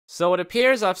So it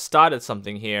appears I've started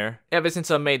something here. Ever since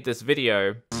I made this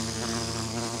video,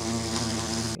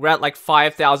 we're at like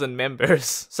 5,000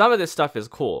 members. Some of this stuff is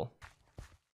cool.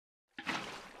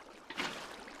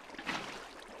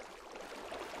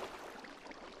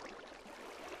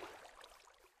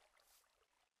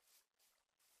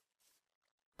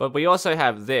 But we also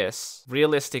have this,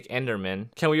 Realistic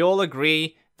Enderman. Can we all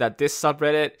agree that this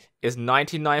subreddit is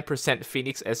 99%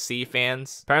 Phoenix SC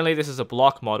fans? Apparently this is a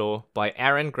block model by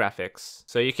Aaron Graphics.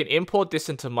 So you can import this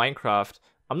into Minecraft.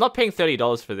 I'm not paying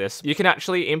 $30 for this. You can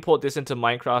actually import this into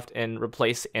Minecraft and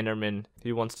replace Enderman.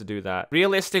 Who wants to do that?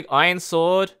 Realistic Iron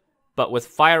Sword, but with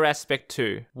fire aspect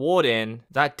too. Warden,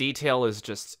 that detail is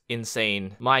just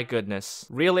insane. My goodness.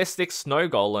 Realistic Snow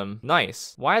Golem,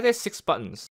 nice. Why are there 6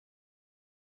 buttons?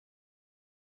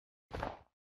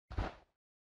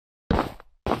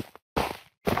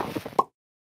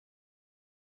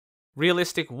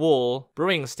 Realistic wool,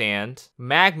 brewing stand,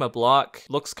 magma block,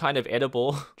 looks kind of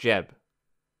edible. Jeb.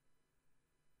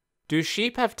 Do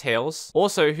sheep have tails?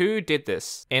 Also, who did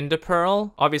this? Ender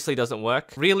pearl? Obviously doesn't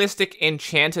work. Realistic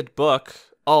enchanted book.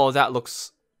 Oh, that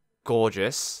looks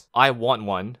gorgeous. I want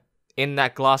one. In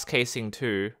that glass casing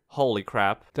too. Holy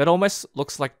crap. That almost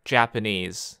looks like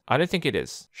Japanese. I don't think it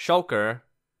is. Shulker.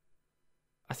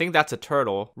 I think that's a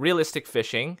turtle. Realistic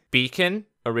fishing. Beacon.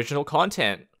 Original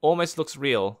content. Almost looks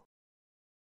real.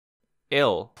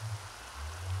 Ill.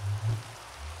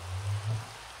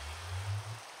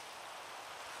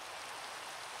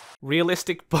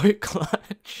 Realistic boat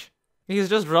clutch. He's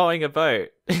just rowing a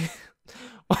boat.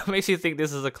 What makes you think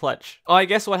this is a clutch? Oh, I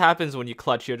guess what happens when you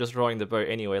clutch, you're just rowing the boat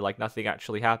anyway, like nothing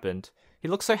actually happened. He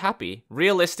looks so happy.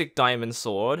 Realistic diamond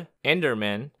sword,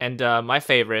 Enderman, and my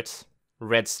favorite,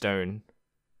 redstone.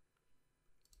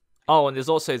 Oh, and there's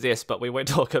also this, but we won't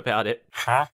talk about it.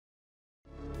 Huh?